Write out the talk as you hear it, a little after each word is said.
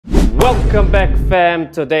Welcome back,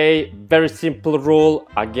 fam. Today very simple rule,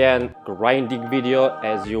 again grinding video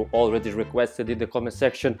as you already requested in the comment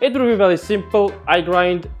section. It will be very simple. I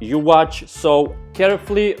grind, you watch, so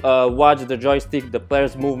carefully watch the joystick, the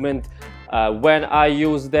player's movement. When I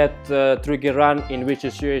use that trigger run, in which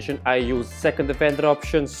situation I use second defender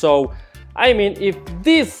option. So I mean, if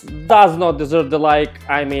this does not deserve the like,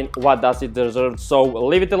 I mean, what does it deserve? So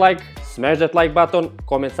leave it a like, smash that like button,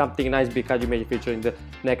 comment something nice because you may feature in the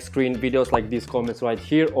next screen videos like these comments right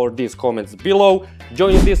here or these comments below.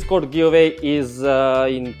 Join Discord, giveaway is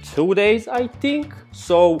in 2 days, I think.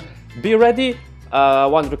 So be ready.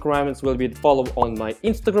 One requirements will be to follow on my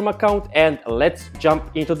Instagram account, and let's jump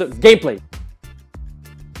into the gameplay.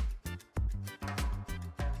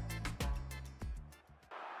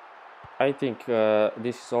 I think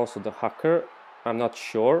this is also the hacker, I'm not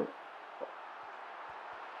sure.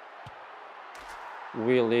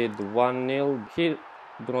 We lead 1-0. He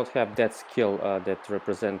do not have that skill that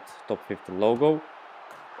represent top 50 logo.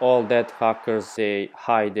 All that hackers, they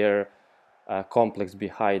hide their complex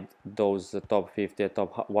behind those top 50,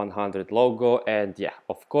 top 100 logo, and yeah,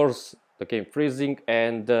 of course the game freezing,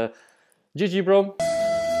 and GG bro.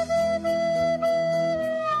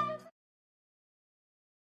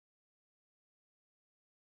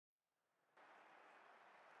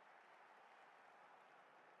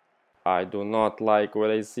 I do not like when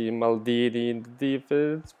I see Maldini in the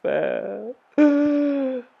defense, man.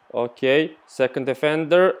 Okay, second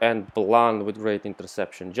defender and Bland with great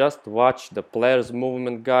interception. Just watch the player's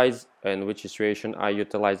movement, guys, and which situation I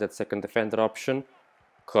utilize that second defender option.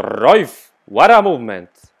 Cruyff, what a movement!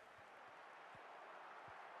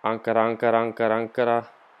 Ankara.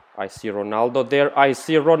 I see Ronaldo there. I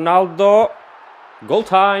see Ronaldo. Goal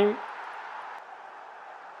time.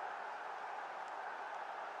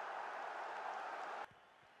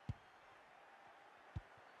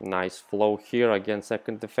 Nice flow here, again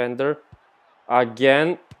second defender,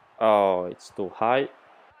 again, oh, it's too high.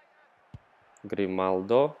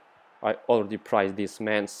 Grimaldo, I already prized this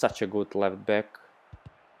man, such a good left back.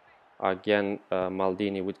 Again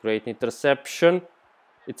Maldini with great interception.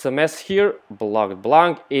 It's a mess here, blocked.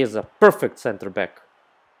 Blanc is a perfect center back.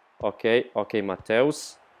 Okay,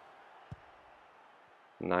 Mateus,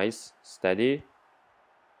 nice, steady,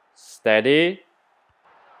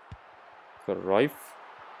 Cruyff.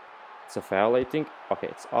 It's a foul, I think. Okay,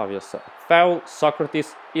 it's obvious foul.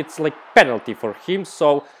 Socrates, it's like penalty for him.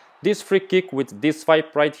 So this free kick with this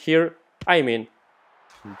vibe right here, I mean,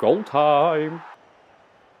 goal time.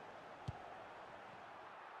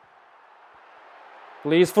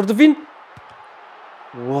 Please for the win.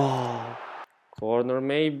 Wow. Corner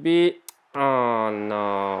maybe. Oh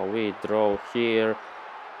no, we draw here.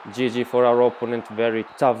 GG for our opponent, very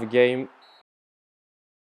tough game.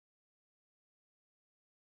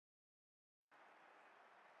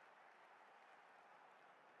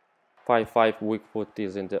 5-5 weak foot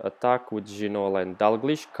is in the attack with Ginola and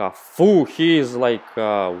Dalglish. Cafu, he is like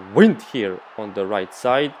wind here on the right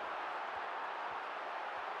side.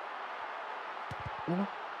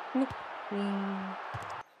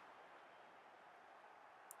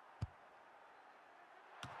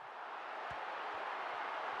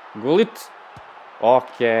 Gullit.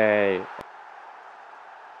 Okay.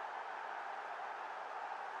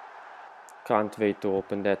 Can't wait to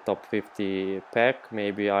open that top 50 pack.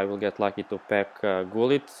 Maybe I will get lucky to pack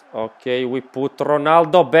Gullit. Okay, we put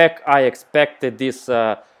Ronaldo back. I expected this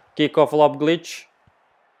kickoff lob glitch.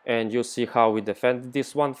 And you see how we defended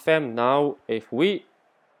this one, fam. Now, if we...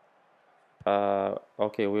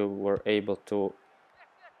 okay, we were able to...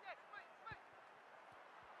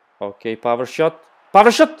 Okay, power shot.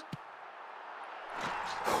 Power shot!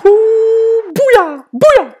 Ooh, booyah!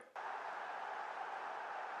 Booyah!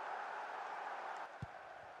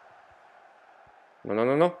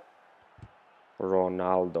 No.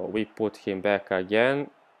 Ronaldo. We put him back again.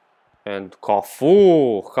 And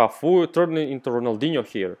Cafu turning into Ronaldinho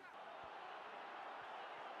here.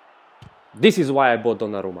 This is why I bought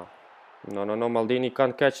Donnarumma. No. Maldini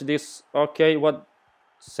can't catch this. Okay, what?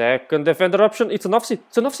 Second defender option. It's an offside.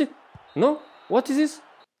 It's an offside. No? What is this?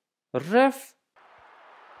 Ref.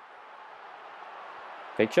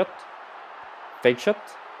 Fake shot.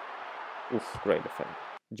 Oof, great defender.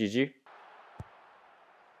 GG.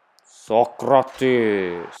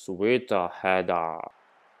 Socrates with a header.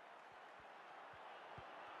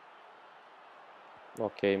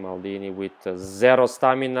 Okay, Maldini with zero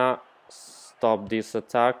stamina. Stop this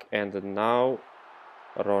attack. And now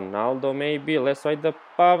Ronaldo maybe. Let's try the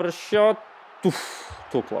power shot.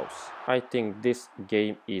 Too close. I think this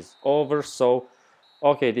game is over. So,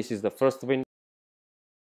 okay, this is the first win.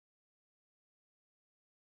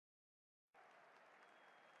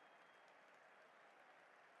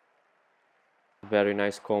 Very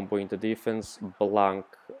nice combo in the defense. Blanc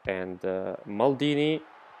and Maldini.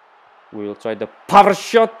 We will try the power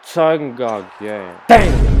shot again.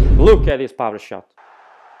 Dang! Look at this power shot.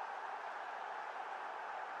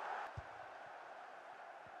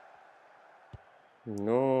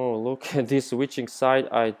 No, look at this switching side.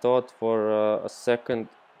 I thought for a second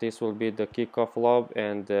this will be the kickoff lob,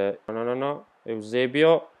 and no.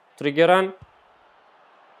 Eusebio, triggeran.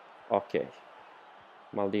 Okay.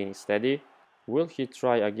 Maldini steady. Will he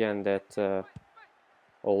try again that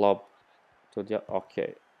lob to the...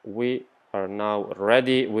 Okay. We are now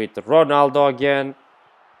ready with Ronaldo again.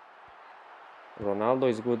 Ronaldo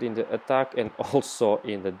is good in the attack and also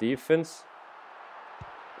in the defense.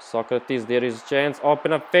 Socrates, there is chance.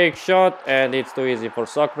 Open a fake shot, and it's too easy for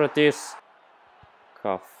Socrates.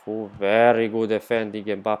 Cafu, very good defending.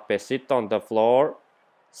 Mbappe, sit on the floor.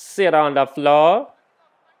 Sit on the floor.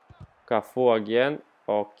 Cafu again.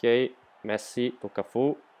 Okay, Messi to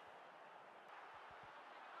Cafu.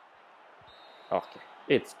 Okay,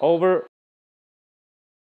 it's over.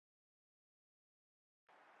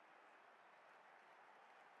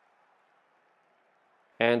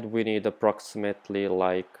 And we need approximately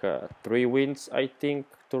like 3 wins, I think,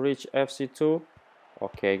 to reach FC2.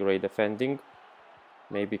 Okay, great defending.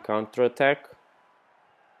 Maybe counter-attack.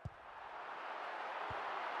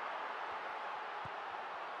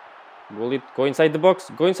 Will it go inside the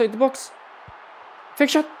box? Go inside the box. Fake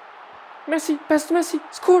shot. Messi, pass to Messi.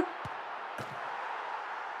 Score.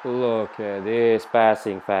 Look at this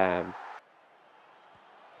passing, fam.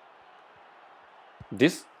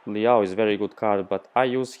 This Liao is very good card, but I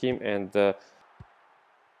use him and...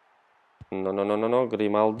 No.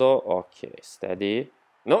 Grimaldo. Okay, steady.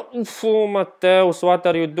 No, Mateus, what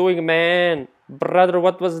are you doing, man? Brother,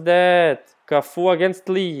 what was that? Cafu against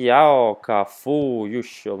Liao. Cafu, you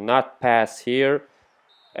should not pass here.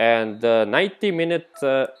 And 90 minutes,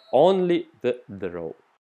 only the draw.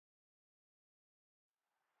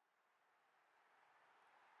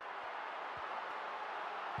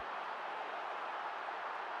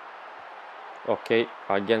 Okay,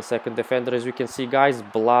 again second defender, as you can see, guys,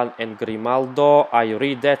 Blanc and Grimaldo. I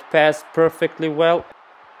read that pass perfectly well.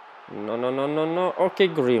 No. Okay,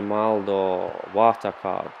 Grimaldo, what a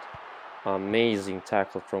card. Amazing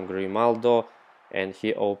tackle from Grimaldo. And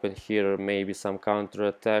he opened here maybe some counter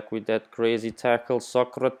attack with that crazy tackle.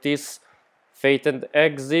 Socrates, fate and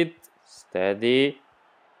exit, steady.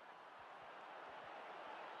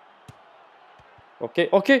 Okay,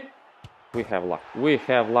 we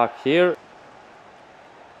have luck here.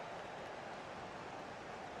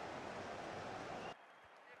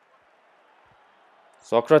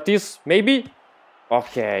 Socrates, maybe?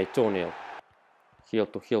 Okay, 2-0. Heel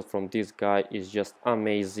to heel from this guy is just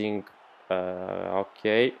amazing.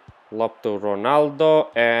 Okay, lob to Ronaldo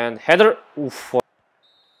and header. Oof.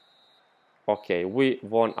 Okay, we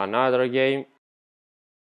won another game.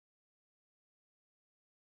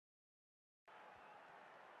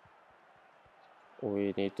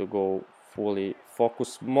 We need to go fully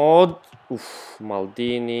focus mode. Oof,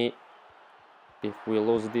 Maldini. If we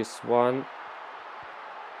lose this one,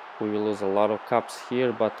 we will lose a lot of cups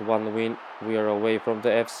here, but 1 win, we are away from the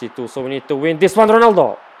FC2, so we need to win this one.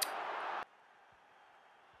 Ronaldo!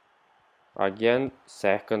 Again,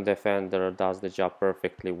 second defender does the job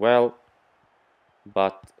perfectly well,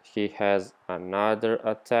 but he has another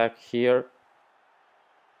attack here.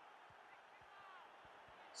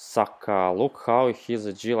 Saka, look how he's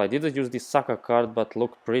agile. I didn't use this Saka card, but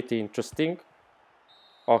look pretty interesting.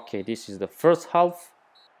 Okay, this is the first half.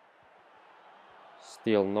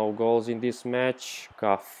 Still no goals in this match.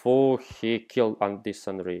 Cafu, he killed this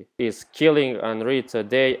Henry. He's killing Henry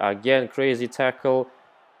today. Again, crazy tackle.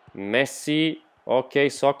 Messi. Okay,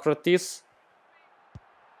 Socrates.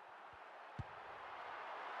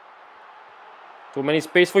 Too many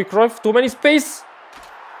space for Cruyff. Too many space.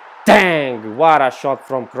 Dang, what a shot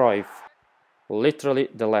from Cruyff. Literally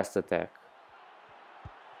the last attack.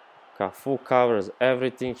 Cafu covers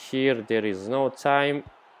everything here. There is no time.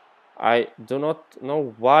 I do not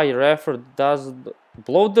know why referee does...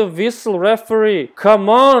 Blow the whistle, referee! Come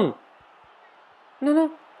on!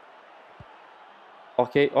 No.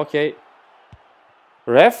 Okay.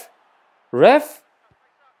 Ref?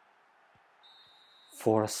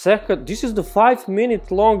 For a second, this is the 5-minute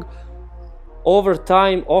long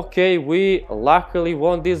overtime. Okay, we luckily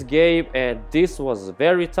won this game, and this was a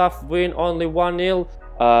very tough win, only 1-0.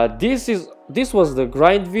 This was the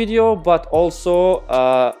grind video, but also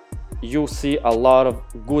you see a lot of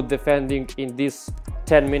good defending in this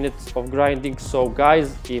 10 minutes of grinding. So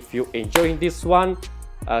guys, if you enjoying this one,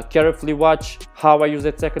 carefully watch how I use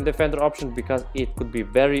that second defender option, because it could be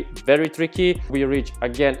very tricky. We reach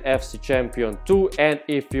again FC Champion 2, and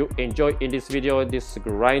if you enjoy in this video, this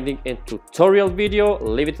grinding and tutorial video,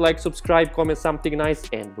 leave it like, subscribe, comment something nice,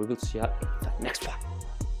 and we will see you in the next one.